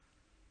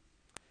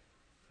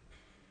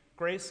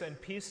Grace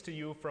and peace to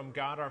you from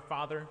God our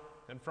Father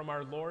and from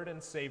our Lord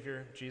and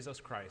Savior, Jesus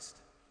Christ.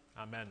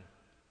 Amen.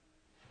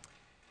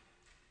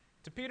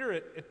 To Peter,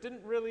 it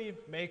didn't really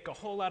make a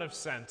whole lot of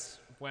sense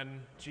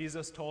when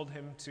Jesus told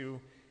him to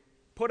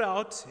put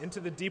out into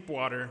the deep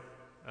water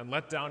and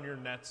let down your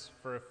nets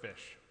for a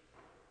fish,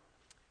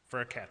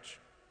 for a catch.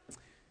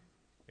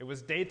 It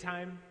was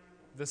daytime,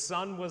 the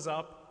sun was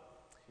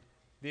up.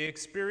 The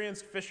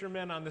experienced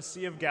fishermen on the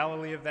Sea of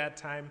Galilee of that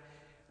time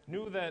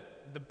knew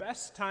that the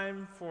best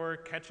time for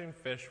catching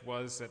fish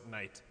was at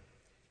night.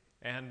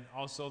 And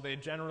also they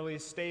generally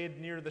stayed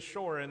near the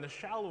shore in the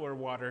shallower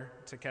water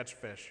to catch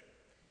fish.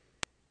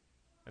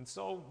 And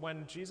so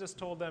when Jesus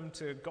told them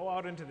to go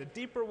out into the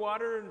deeper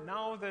water,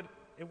 now that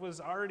it was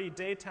already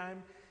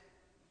daytime,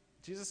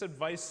 Jesus'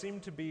 advice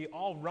seemed to be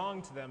all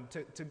wrong to them,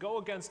 to go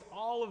against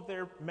all of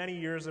their many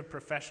years of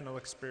professional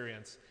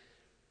experience.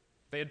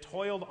 They had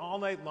toiled all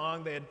night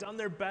long, they had done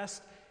their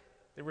best,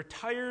 they were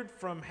tired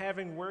from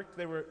having worked,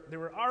 they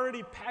were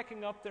already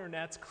packing up their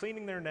nets,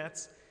 cleaning their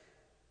nets,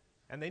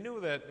 and they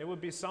knew that it would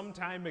be some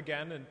time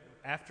again, and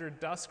after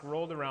dusk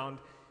rolled around,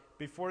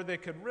 before they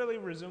could really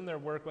resume their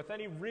work with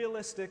any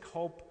realistic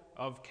hope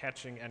of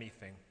catching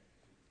anything.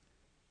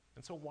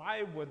 And so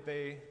why would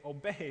they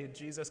obey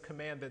Jesus'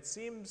 command that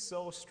seemed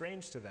so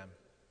strange to them?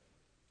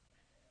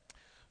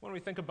 When we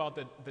think about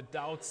the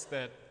doubts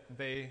that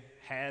they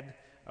had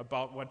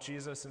about what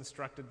Jesus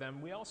instructed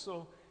them, we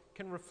also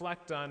can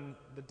reflect on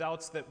the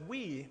doubts that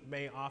we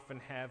may often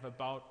have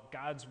about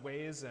God's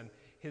ways and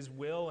his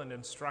will and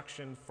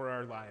instruction for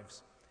our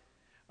lives.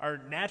 Our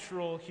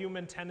natural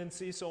human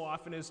tendency so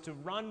often is to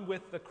run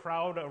with the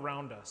crowd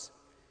around us.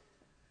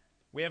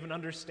 We have an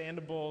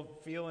understandable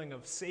feeling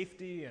of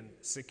safety and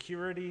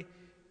security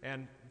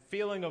and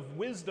feeling of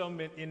wisdom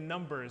in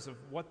numbers of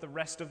what the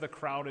rest of the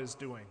crowd is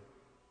doing.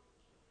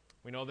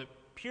 We know that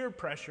peer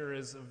pressure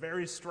is a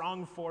very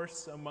strong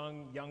force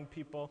among young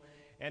people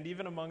and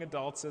even among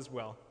adults as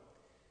well.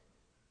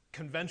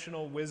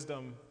 Conventional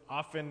wisdom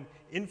often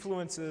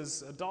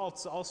influences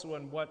adults also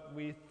in what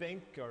we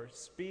think or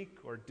speak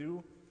or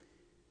do.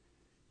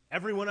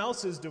 Everyone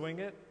else is doing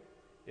it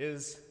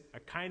is a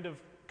kind of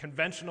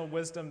conventional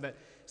wisdom that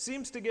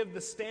seems to give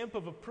the stamp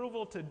of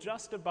approval to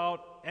just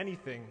about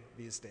anything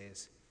these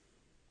days.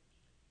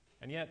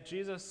 And yet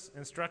Jesus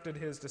instructed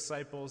his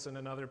disciples in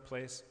another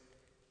place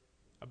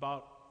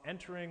about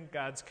entering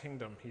God's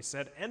kingdom. He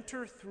said,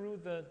 "Enter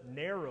through the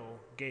narrow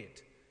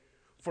gate,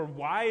 for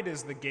wide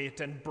is the gate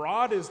and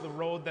broad is the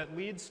road that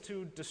leads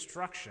to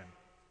destruction,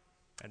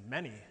 and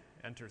many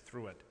enter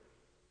through it.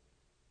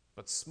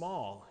 But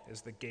small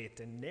is the gate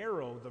and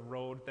narrow the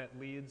road that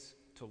leads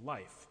to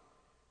life,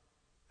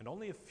 and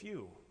only a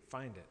few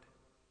find it."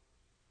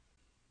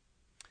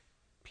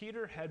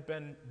 Peter had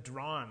been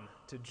drawn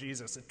to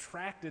Jesus,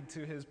 attracted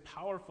to his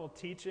powerful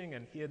teaching,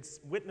 and he had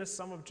witnessed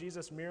some of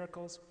Jesus'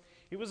 miracles.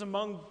 He was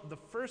among the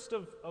first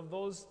of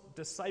those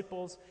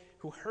disciples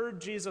who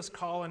heard Jesus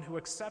call and who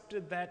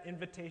accepted that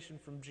invitation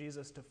from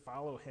Jesus to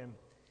follow him.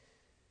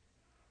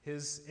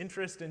 His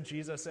interest in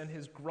Jesus and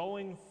his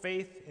growing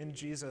faith in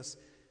Jesus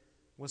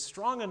was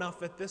strong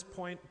enough at this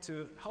point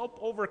to help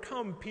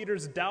overcome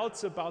Peter's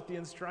doubts about the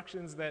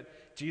instructions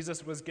that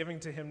Jesus was giving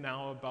to him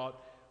now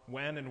about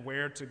when and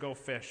where to go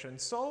fish. And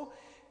so,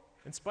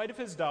 in spite of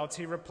his doubts,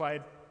 he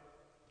replied,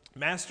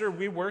 "Master,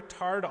 we worked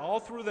hard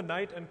all through the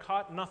night and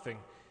caught nothing.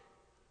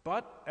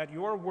 But at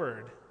your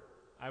word,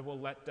 I will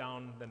let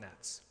down the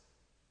nets."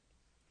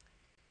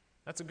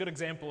 That's a good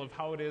example of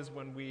how it is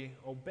when we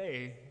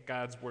obey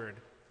God's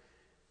word.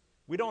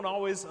 We don't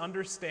always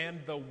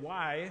understand the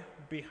why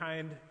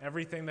behind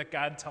everything that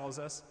God tells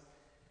us,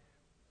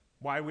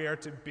 why we are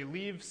to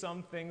believe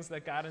some things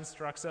that God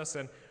instructs us,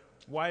 and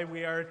why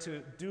we are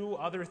to do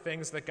other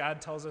things that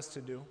God tells us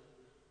to do.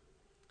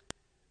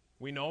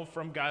 We know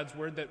from God's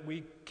word that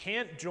we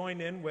can't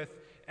join in with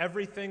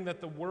everything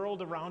that the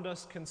world around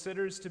us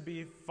considers to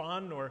be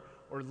fun or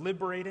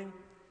liberating.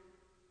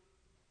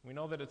 We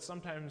know that it's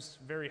sometimes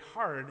very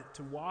hard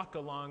to walk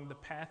along the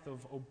path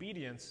of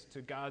obedience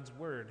to God's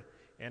word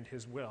and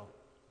his will.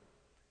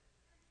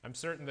 I'm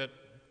certain that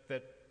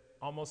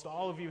almost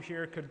all of you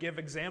here could give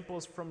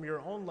examples from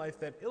your own life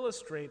that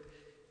illustrate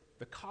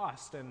the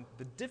cost and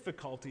the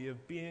difficulty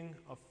of being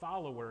a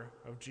follower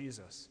of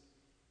Jesus.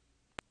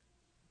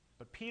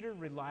 But Peter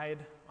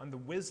relied on the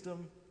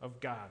wisdom of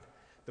God,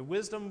 the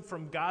wisdom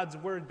from God's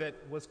word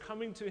that was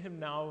coming to him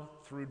now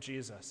through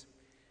Jesus.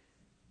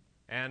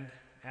 And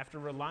after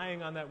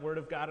relying on that word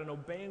of God and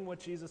obeying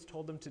what Jesus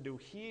told him to do,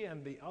 he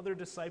and the other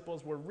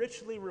disciples were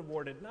richly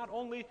rewarded, not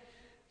only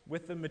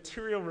with the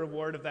material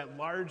reward of that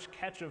large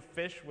catch of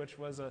fish, which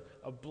was a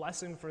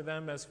blessing for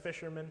them as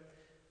fishermen,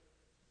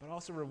 but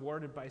also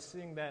rewarded by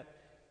seeing that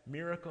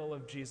miracle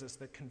of Jesus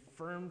that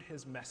confirmed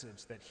his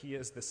message that he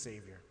is the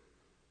Savior.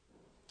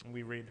 And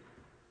we read,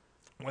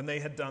 "When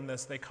they had done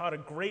this, they caught a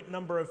great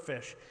number of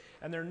fish,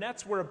 and their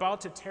nets were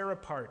about to tear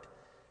apart.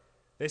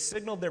 They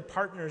signaled their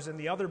partners in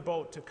the other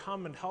boat to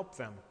come and help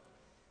them.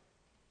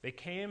 They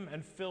came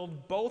and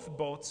filled both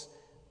boats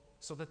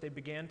so that they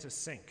began to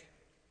sink."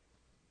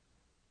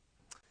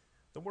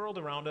 The world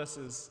around us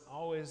is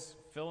always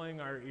filling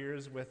our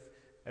ears with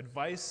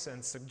advice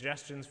and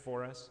suggestions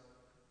for us.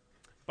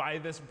 Buy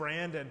this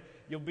brand and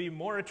you'll be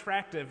more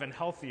attractive and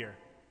healthier.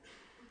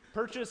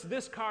 Purchase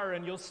this car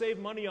and you'll save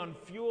money on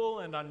fuel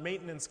and on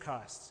maintenance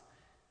costs.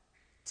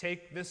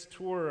 Take this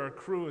tour or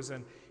cruise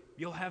and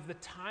you'll have the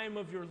time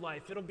of your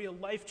life. It'll be a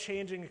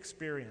life-changing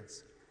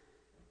experience.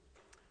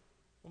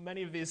 Well,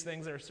 many of these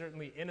things are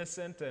certainly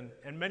innocent,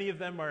 and many of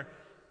them are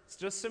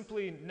just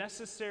simply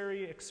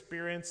necessary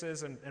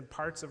experiences and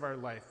parts of our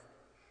life.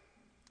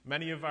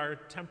 Many of our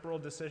temporal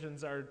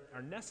decisions are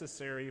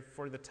necessary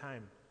for the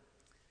time.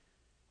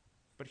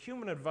 But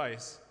human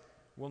advice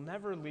will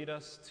never lead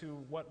us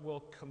to what will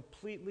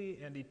completely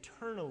and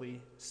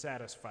eternally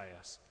satisfy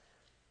us.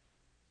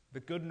 The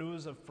good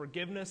news of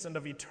forgiveness and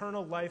of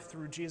eternal life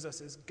through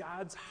Jesus is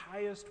God's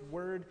highest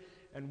word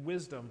and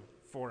wisdom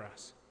for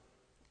us.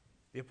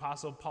 The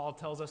Apostle Paul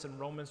tells us in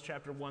Romans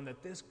chapter 1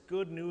 that this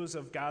good news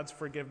of God's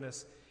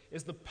forgiveness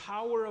is the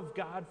power of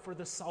God for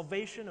the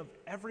salvation of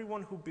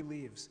everyone who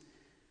believes.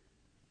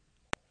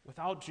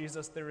 Without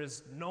Jesus, there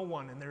is no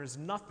one and there is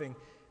nothing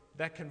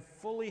that can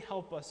fully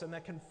help us and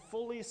that can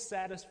fully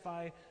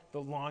satisfy the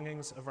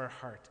longings of our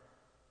heart.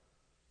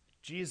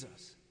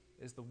 Jesus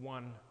is the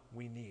one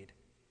we need.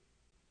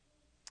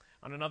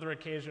 On another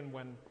occasion,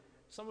 when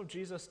some of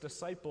Jesus'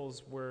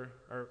 disciples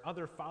or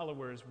other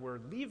followers were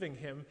leaving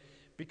him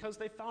because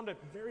they found it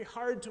very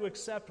hard to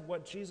accept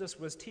what Jesus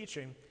was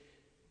teaching,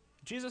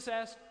 Jesus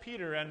asked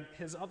Peter and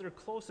his other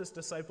closest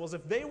disciples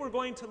if they were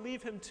going to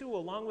leave him too,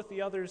 along with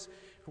the others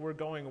who were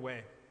going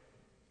away.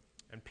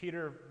 And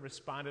Peter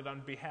responded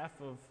on behalf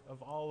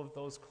of all of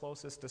those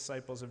closest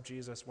disciples of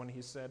Jesus when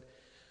he said,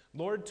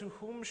 "Lord, to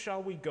whom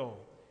shall we go?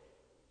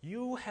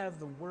 You have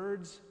the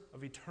words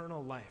of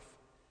eternal life.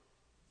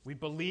 We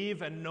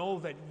believe and know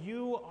that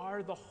you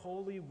are the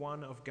Holy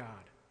One of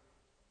God."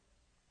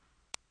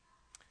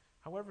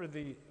 However,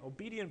 the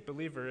obedient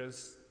believer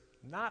is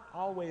not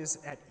always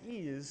at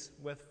ease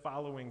with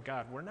following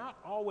God. We're not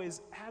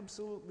always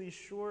absolutely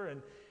sure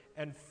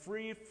and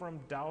free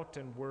from doubt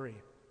and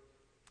worry.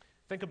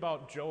 Think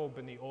about Job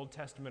in the Old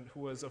Testament,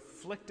 who was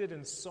afflicted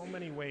in so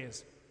many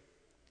ways.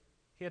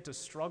 He had to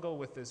struggle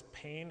with his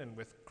pain and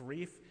with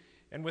grief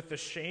and with the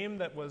shame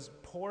that was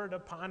poured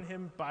upon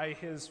him by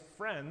his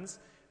friends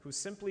who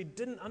simply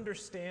didn't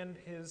understand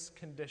his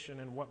condition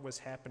and what was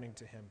happening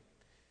to him.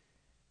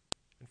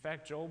 In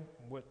fact, Job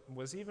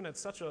was even at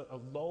such a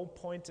low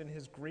point in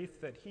his grief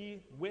that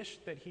he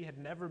wished that he had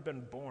never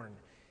been born.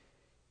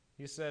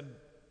 He said,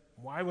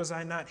 "Why was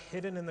I not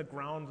hidden in the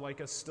ground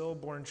like a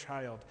stillborn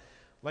child,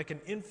 like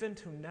an infant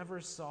who never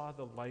saw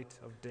the light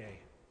of day?"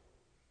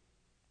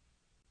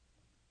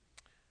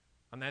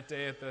 On that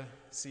day at the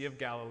Sea of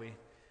Galilee,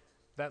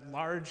 that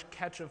large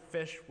catch of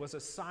fish was a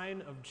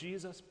sign of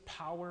Jesus'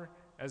 power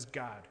as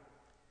God.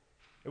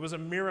 It was a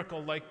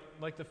miracle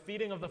like the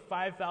feeding of the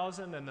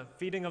 5,000 and the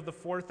feeding of the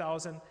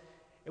 4,000.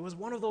 It was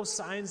one of those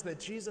signs that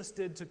Jesus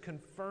did to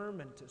confirm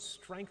and to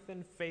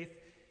strengthen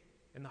faith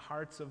in the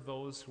hearts of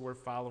those who were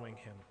following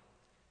him.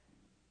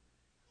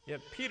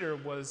 Yet Peter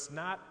was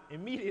not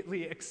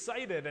immediately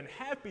excited and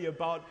happy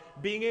about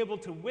being able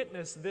to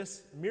witness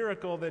this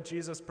miracle that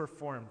Jesus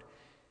performed.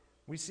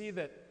 We see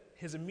that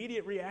his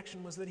immediate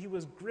reaction was that he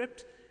was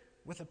gripped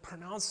with a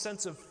pronounced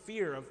sense of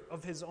fear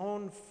of his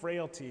own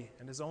frailty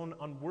and his own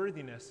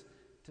unworthiness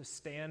to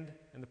stand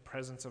in the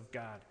presence of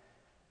God.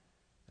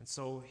 And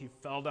so he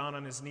fell down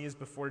on his knees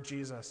before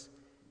Jesus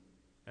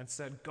and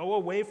said, "Go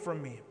away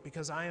from me,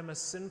 because I am a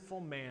sinful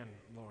man,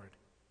 Lord."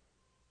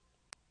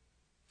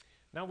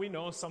 Now we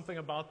know something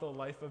about the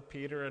life of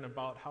Peter and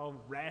about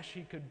how rash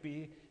he could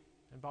be,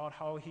 about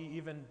how he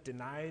even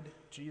denied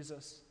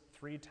Jesus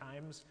 3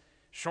 times,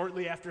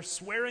 shortly after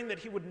swearing that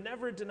he would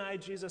never deny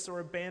Jesus or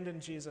abandon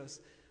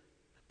Jesus.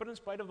 But in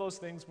spite of those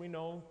things, we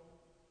know,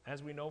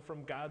 as we know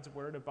from God's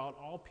word about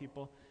all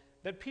people,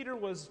 that Peter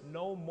was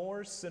no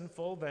more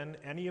sinful than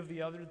any of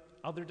the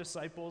other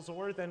disciples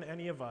or than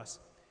any of us.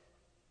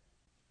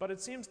 But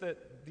it seems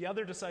that the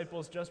other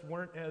disciples just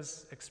weren't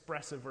as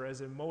expressive or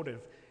as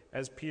emotive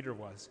as Peter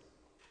was.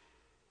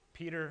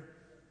 Peter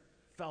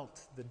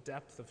felt the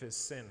depth of his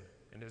sin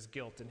and his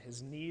guilt and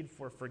his need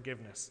for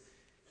forgiveness.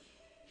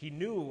 He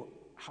knew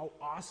how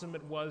awesome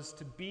it was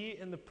to be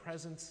in the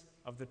presence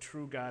of the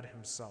true God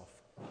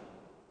himself.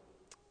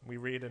 We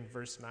read in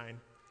verse 9,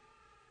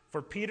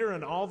 "For Peter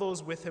and all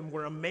those with him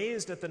were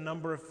amazed at the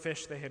number of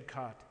fish they had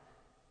caught,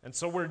 and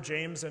so were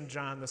James and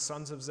John, the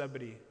sons of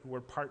Zebedee, who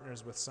were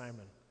partners with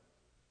Simon."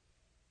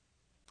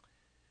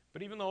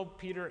 But even though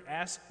Peter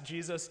asked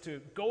Jesus to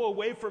go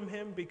away from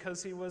him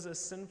because he was a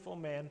sinful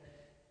man,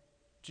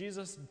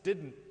 Jesus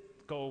didn't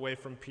go away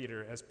from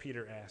Peter as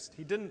Peter asked.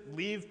 He didn't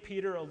leave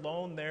Peter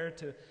alone there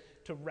to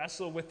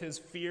wrestle with his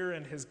fear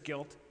and his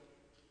guilt.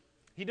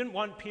 He didn't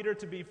want Peter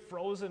to be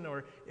frozen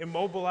or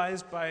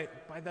immobilized by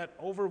that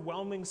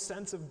overwhelming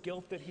sense of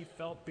guilt that he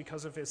felt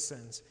because of his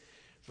sins.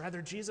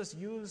 Rather, Jesus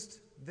used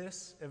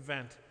this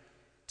event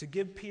to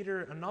give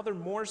Peter another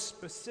more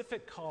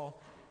specific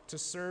call to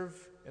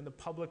serve in the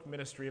public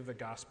ministry of the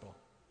gospel.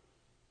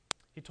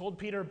 He told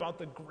Peter about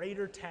the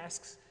greater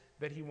tasks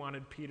that he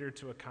wanted Peter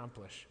to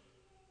accomplish.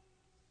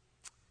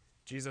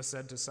 Jesus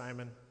said to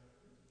Simon,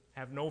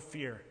 "Have no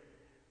fear.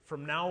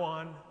 From now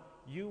on,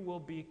 you will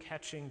be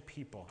catching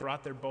people." They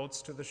brought their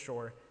boats to the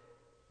shore.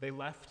 They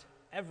left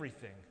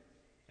everything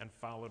and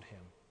followed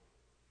him.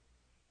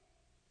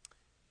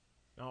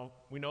 Now,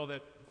 we know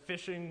that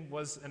fishing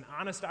was an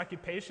honest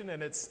occupation,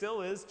 and it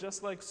still is,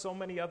 just like so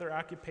many other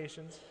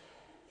occupations.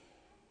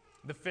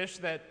 The fish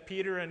that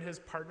Peter and his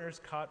partners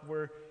caught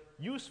were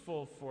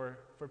useful for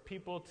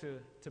people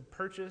to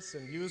purchase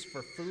and use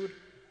for food.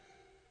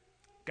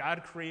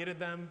 God created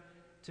them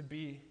to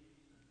be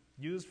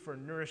used for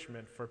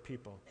nourishment for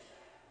people.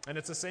 And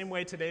it's the same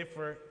way today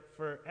for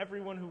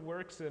everyone who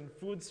works in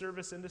food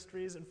service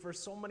industries and for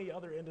so many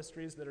other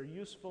industries that are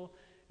useful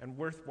and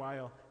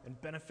worthwhile and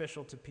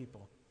beneficial to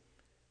people.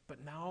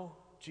 But now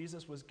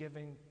Jesus was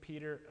giving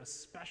Peter a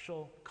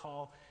special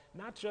call,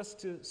 not just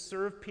to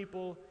serve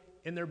people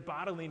in their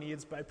bodily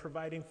needs by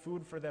providing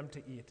food for them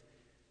to eat.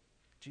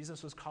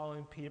 Jesus was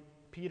calling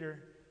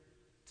Peter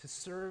to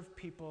serve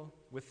people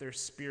with their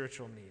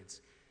spiritual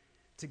needs,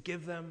 to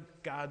give them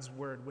God's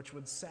word, which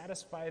would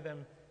satisfy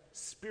them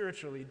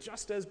spiritually,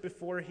 just as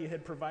before he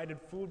had provided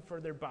food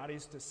for their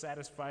bodies to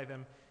satisfy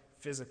them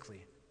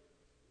physically.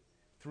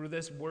 Through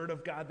this word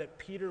of God that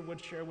Peter would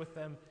share with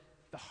them,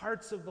 the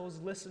hearts of those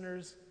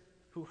listeners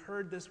who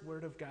heard this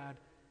word of God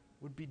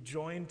would be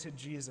joined to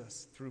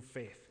Jesus through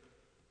faith.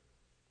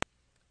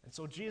 And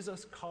so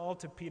Jesus' call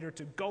to Peter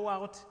to go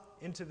out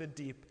into the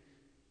deep,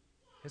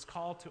 his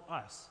call to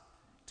us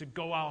to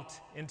go out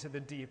into the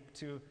deep,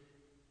 to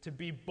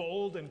be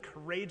bold and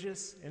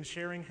courageous in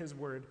sharing his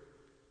word,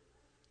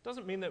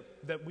 doesn't mean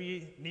that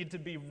we need to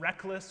be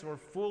reckless or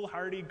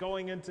foolhardy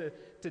going into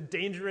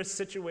dangerous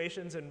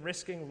situations and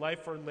risking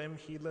life or limb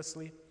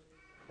heedlessly.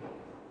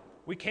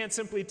 We can't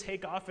simply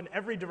take off in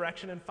every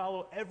direction and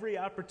follow every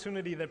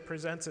opportunity that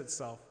presents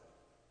itself.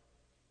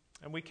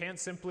 And we can't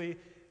simply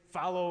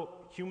follow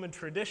human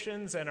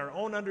traditions and our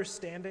own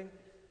understanding,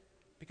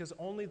 because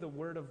only the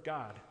Word of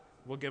God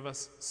will give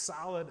us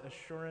solid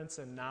assurance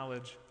and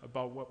knowledge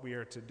about what we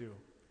are to do.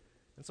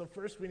 And so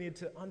first we need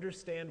to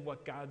understand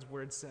what God's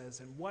Word says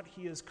and what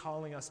He is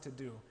calling us to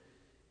do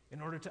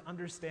in order to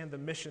understand the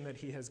mission that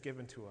He has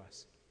given to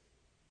us.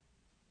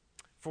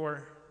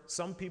 For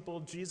some people,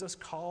 Jesus'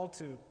 call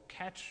to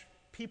catch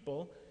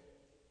people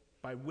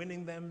by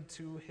winning them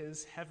to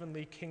His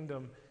heavenly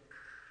kingdom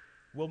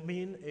will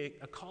mean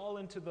a call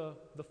into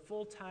the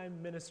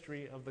full-time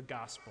ministry of the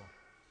gospel.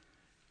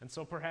 And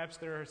so perhaps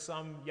there are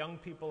some young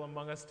people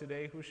among us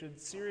today who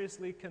should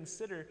seriously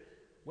consider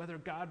whether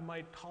God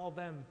might call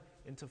them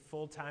into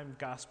full-time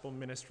gospel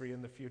ministry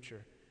in the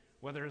future,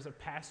 whether as a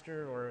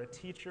pastor or a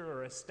teacher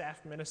or a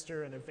staff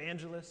minister, an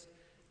evangelist,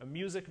 a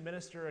music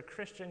minister, a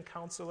Christian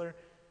counselor,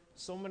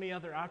 so many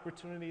other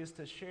opportunities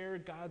to share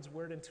God's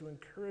word and to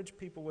encourage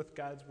people with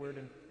God's word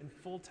in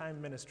full-time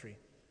ministry.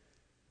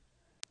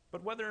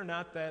 But whether or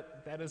not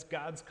that is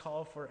God's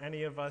call for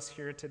any of us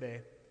here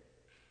today,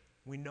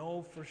 we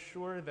know for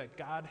sure that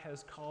God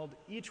has called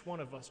each one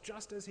of us,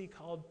 just as He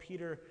called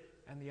Peter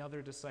and the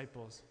other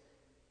disciples,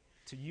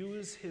 to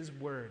use His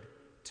word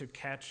to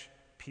catch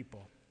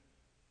people.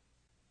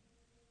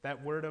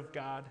 That word of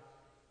God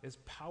is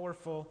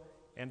powerful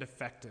and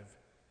effective.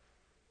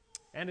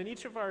 And in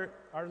each of our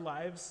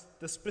lives,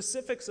 the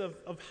specifics of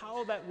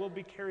how that will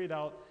be carried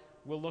out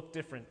will look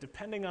different,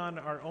 depending on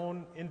our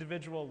own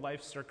individual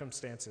life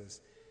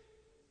circumstances.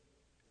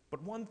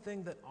 But one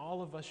thing that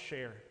all of us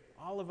share,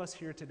 all of us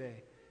here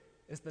today,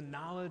 is the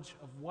knowledge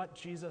of what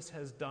Jesus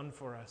has done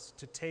for us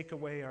to take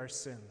away our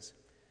sins.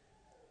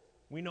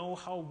 We know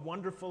how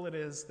wonderful it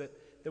is that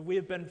we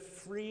have been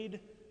freed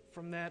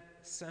from that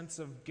sense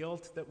of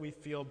guilt that we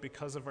feel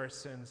because of our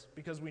sins,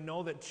 because we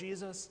know that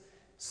Jesus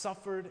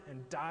suffered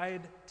and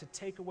died to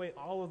take away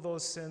all of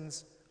those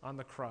sins on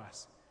the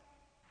cross.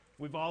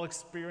 We've all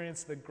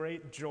experienced the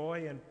great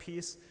joy and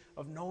peace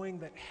of knowing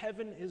that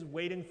heaven is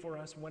waiting for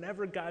us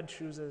whenever God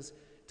chooses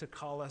to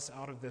call us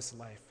out of this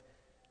life.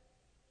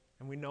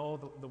 And we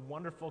know the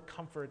wonderful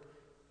comfort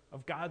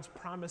of God's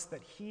promise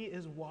that He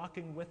is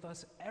walking with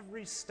us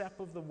every step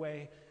of the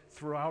way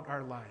throughout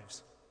our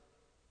lives.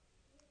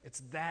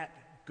 It's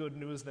that good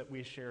news that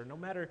we share, no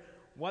matter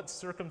what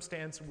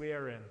circumstance we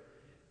are in,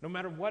 no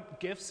matter what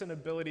gifts and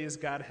abilities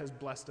God has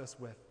blessed us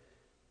with.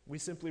 We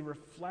simply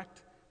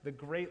reflect the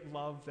great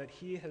love that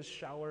He has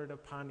showered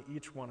upon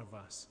each one of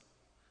us.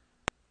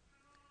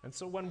 And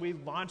so when we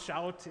launch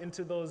out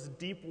into those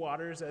deep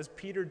waters, as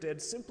Peter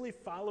did, simply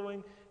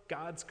following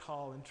God's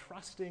call and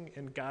trusting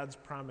in God's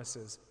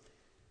promises,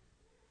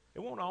 it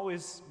won't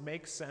always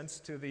make sense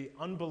to the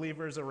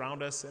unbelievers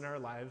around us in our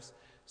lives.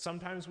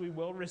 Sometimes we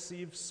will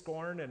receive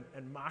scorn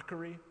and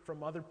mockery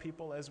from other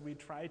people as we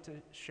try to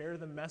share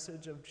the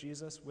message of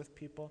Jesus with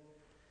people.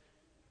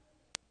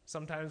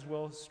 Sometimes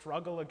we'll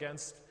struggle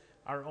against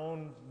our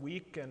own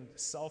weak and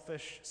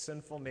selfish,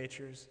 sinful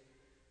natures.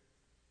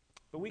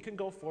 But we can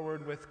go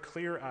forward with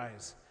clear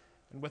eyes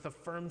and with a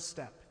firm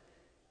step,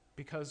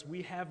 because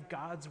we have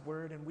God's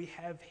word and we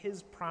have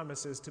his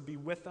promises to be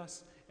with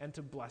us and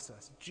to bless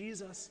us.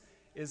 Jesus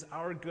is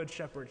our good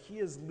shepherd. He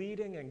is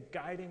leading and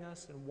guiding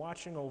us and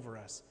watching over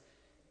us.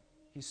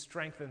 He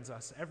strengthens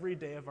us every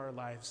day of our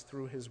lives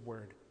through his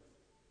word.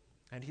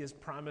 And he has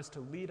promised to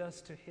lead us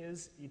to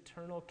his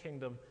eternal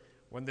kingdom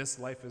when this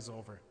life is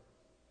over.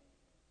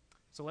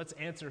 So let's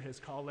answer his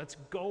call. Let's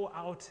go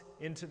out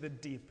into the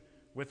deep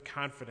with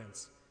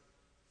confidence,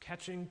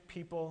 catching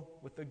people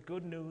with the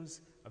good news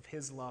of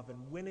his love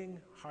and winning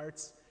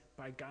hearts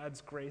by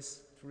God's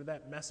grace through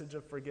that message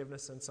of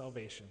forgiveness and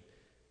salvation.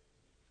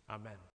 Amen.